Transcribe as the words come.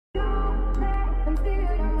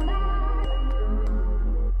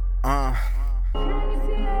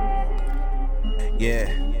Yeah.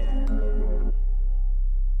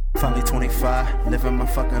 Finally 25, living my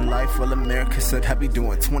fucking life. Well, America said I be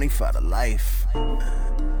doing 25 to life.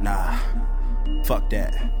 Nah, fuck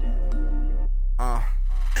that.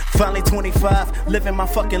 Finally 25, living my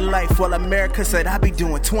fucking life. While America said I be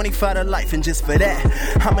doing 25 to life. And just for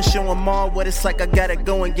that, I'ma show them all what it's like. I gotta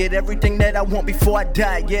go and get everything that I want before I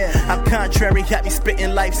die, yeah. I'm contrary, I be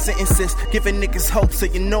spitting life sentences, giving niggas hope, so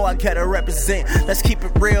you know I gotta represent. Let's keep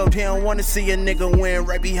it real, they don't wanna see a nigga win.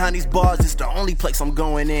 Right behind these bars, it's the only place I'm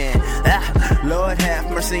going in. Lord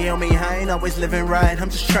have mercy on me, I ain't always living right. I'm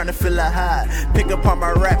just trying to feel a high. Pick up on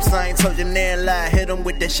my raps, I ain't told you never lie. Hit them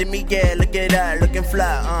with that shimmy, yeah, look at that, looking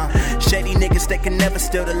fly, Shady niggas, they can never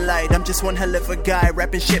steal the light. I'm just one hell of a guy,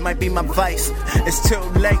 rapping shit might be my vice. It's too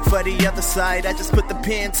late for the other side. I just put the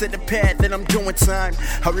pen to the pad, then I'm doing time.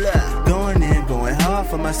 Hold up, going in, going hard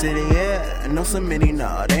for my city, yeah. I know so many,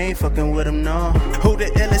 nah, they ain't fucking with them, no. Who the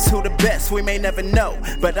illest, who the best, we may never know.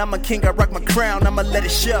 But I'm a king, I rock my crown, I'ma let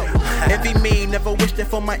it show. Envy me, never wish that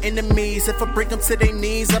for my enemies. If I break them to their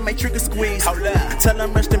knees, I may trigger squeeze. Hold up, tell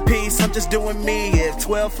them rest in peace, I'm just doing me. If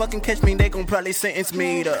 12 fucking catch me, they gon' probably sentence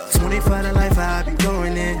me to 25 to life, how I be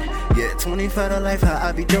going in. Yeah, 25 to life, how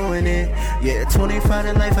I be doing it. Yeah, 25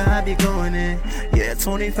 to life, how I be going in. Yeah,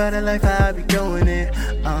 25 to life, how I be doing it.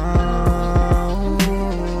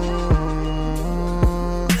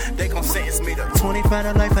 They gon' sentence me to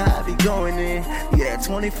 25 to life, how I be going in. Yeah,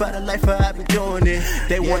 25 to life, how I be doing it.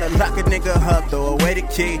 They wanna lock a nigga up, throw away the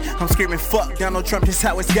key. I'm screaming, fuck Donald Trump, this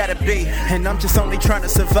how it's gotta be. And I'm just only trying to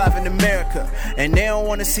survive in America. And they don't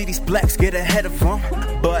wanna see these blacks get ahead of them.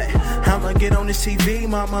 But I'ma get on this TV,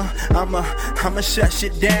 mama. I'ma shut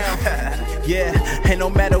shit down. Yeah, and no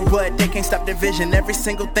matter what, they can't stop the vision. Every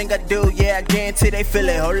single thing I do, yeah, I guarantee they feel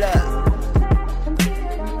it. Hold up.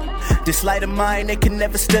 This light of mine, they can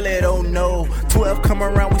never steal it, oh no. 12 come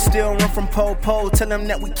around, we still run from pole to pole. Tell them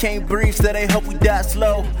that we can't breathe, so they hope we die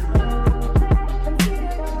slow.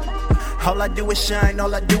 All I do is shine,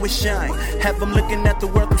 all I do is shine. Have them looking at the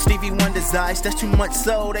world through Stevie Wonder's eyes. That's too much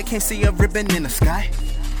so, they can't see a ribbon in the sky.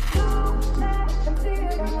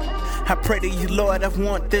 I pray to you, Lord, I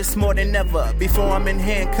want this more than ever. Before I'm in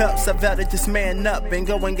handcuffs, I vow to just man up and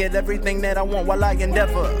go and get everything that I want while I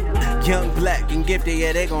endeavor. Young, black, and gifted,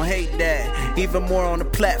 yeah, they gon' hate that. Even more on the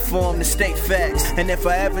platform to state facts. And if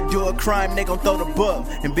I ever do a crime, they gon' throw the book.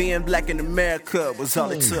 And being black in America was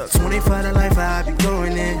all it took. 25 to life, how I be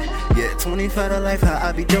doing it. Yeah, 25 to life, how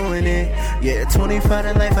I be doing it. Yeah, 25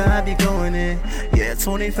 to life, how I be going it. Yeah,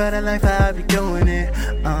 25 to life, how I be doing it.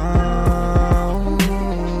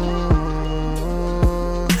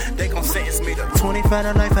 Sentence me to 25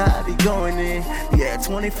 to life, how I be going in. Yeah,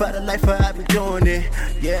 25 to life, how I be doing it.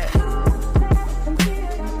 Yeah.